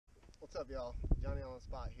What's up, y'all? Johnny on the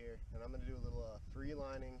spot here, and I'm going to do a little free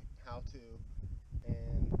lining how-to,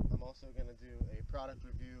 and I'm also going to do a product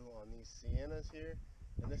review on these Siennas here,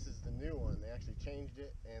 and this is the new one. They actually changed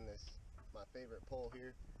it, and this, my favorite pole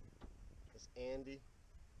here, this Andy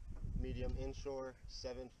medium inshore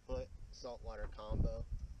 7-foot saltwater combo.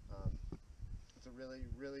 It's a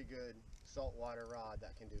really good saltwater rod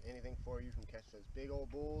that can do anything for you, from catch those big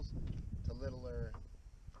old bulls to littler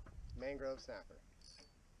mangrove snapper.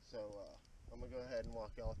 So I'm gonna go ahead and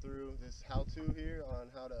walk y'all through this how-to here on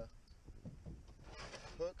how to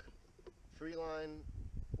hook, free line,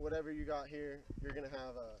 whatever you got here. You're gonna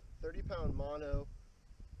have a 30-pound mono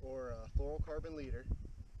or a fluorocarbon leader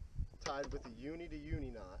tied with a uni to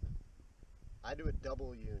uni knot. I do a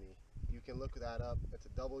double uni. You can look that up. It's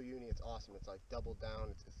a double uni. It's awesome. It's like double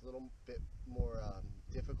down. It's a little bit more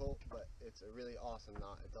difficult, but it's a really awesome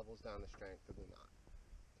knot. It doubles down the strength of the knot.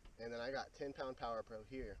 And then I got 10-pound Power Pro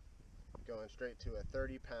here, going straight to a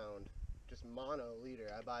 30-pound just mono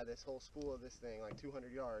leader. I buy this whole spool of this thing, like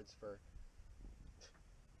 200 yards, for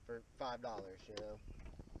 $5, you know.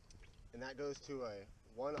 And that goes to a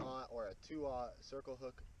 1/0 or a 2/0 circle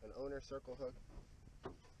hook, an owner circle hook.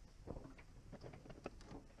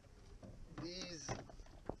 These,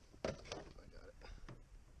 I got it.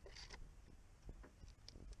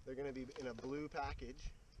 They're going to be in a blue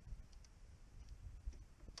package.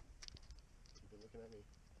 You've been looking at me.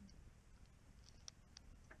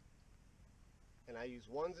 And I use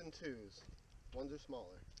 1s and 2s. 1s are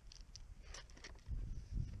smaller.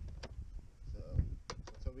 So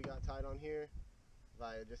that's what we got tied on here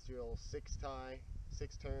via just your old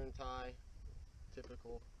 6-turn tie,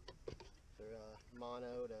 typical for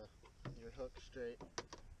mono to your hook straight.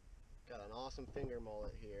 Got an awesome finger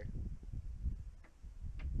mullet here.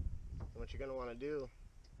 And what you're going to want to do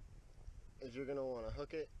is you're going to want to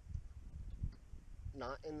hook it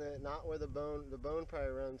not where the bone probably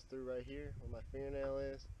runs through right here where my fingernail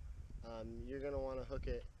is. You're going to want to hook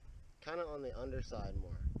it kind of on the underside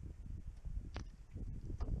more.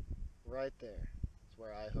 Right there. That's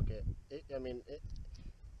where I hook it. It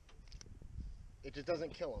just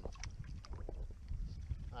doesn't kill them.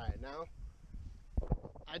 Alright, now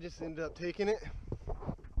I just ended up taking it,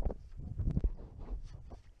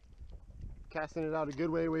 casting it out a good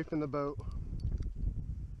way away from the boat.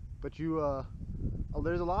 But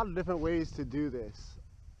there's a lot of different ways to do this.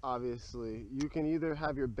 Obviously, you can either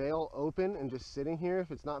have your bail open and just sitting here. If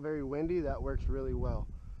it's not very windy, that works really well.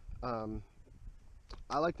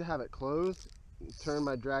 I like to have it closed and turn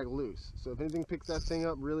my drag loose. So if anything picks that thing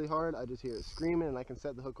up really hard, I just hear it screaming, and I can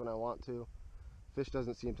set the hook when I want to. Fish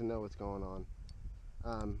doesn't seem to know what's going on.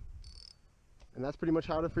 And that's pretty much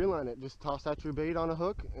how to freeline it. Just toss out your bait on a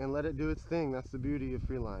hook and let it do its thing. That's the beauty of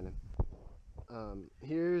freelining.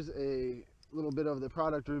 Here's a little bit of the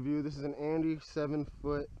product review. This is an Andy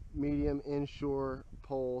 7-foot medium inshore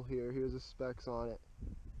pole here. Here's the specs on it.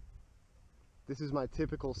 This is my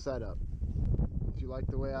typical setup. If you like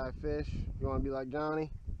the way I fish, if you want to be like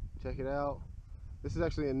Johnny, check it out. This is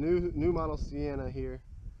actually a new model Sienna here.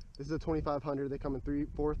 This is a 2500. They come in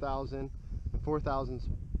 4,000 and 4,000's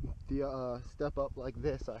the step up like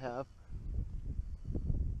this I have.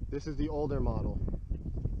 This is the older model.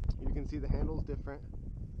 You can see the handle's different.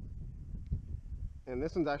 And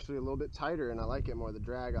this one's actually a little bit tighter, and I like it more. The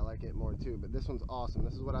drag, I like it more too. But this one's awesome.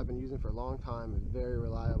 This is what I've been using for a long time. It's very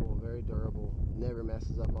reliable, very durable, never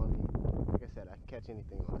messes up on me. Like I said, I can catch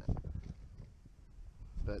anything on it.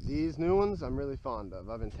 But these new ones I'm really fond of.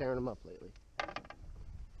 I've been tearing them up lately.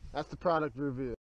 That's the product review.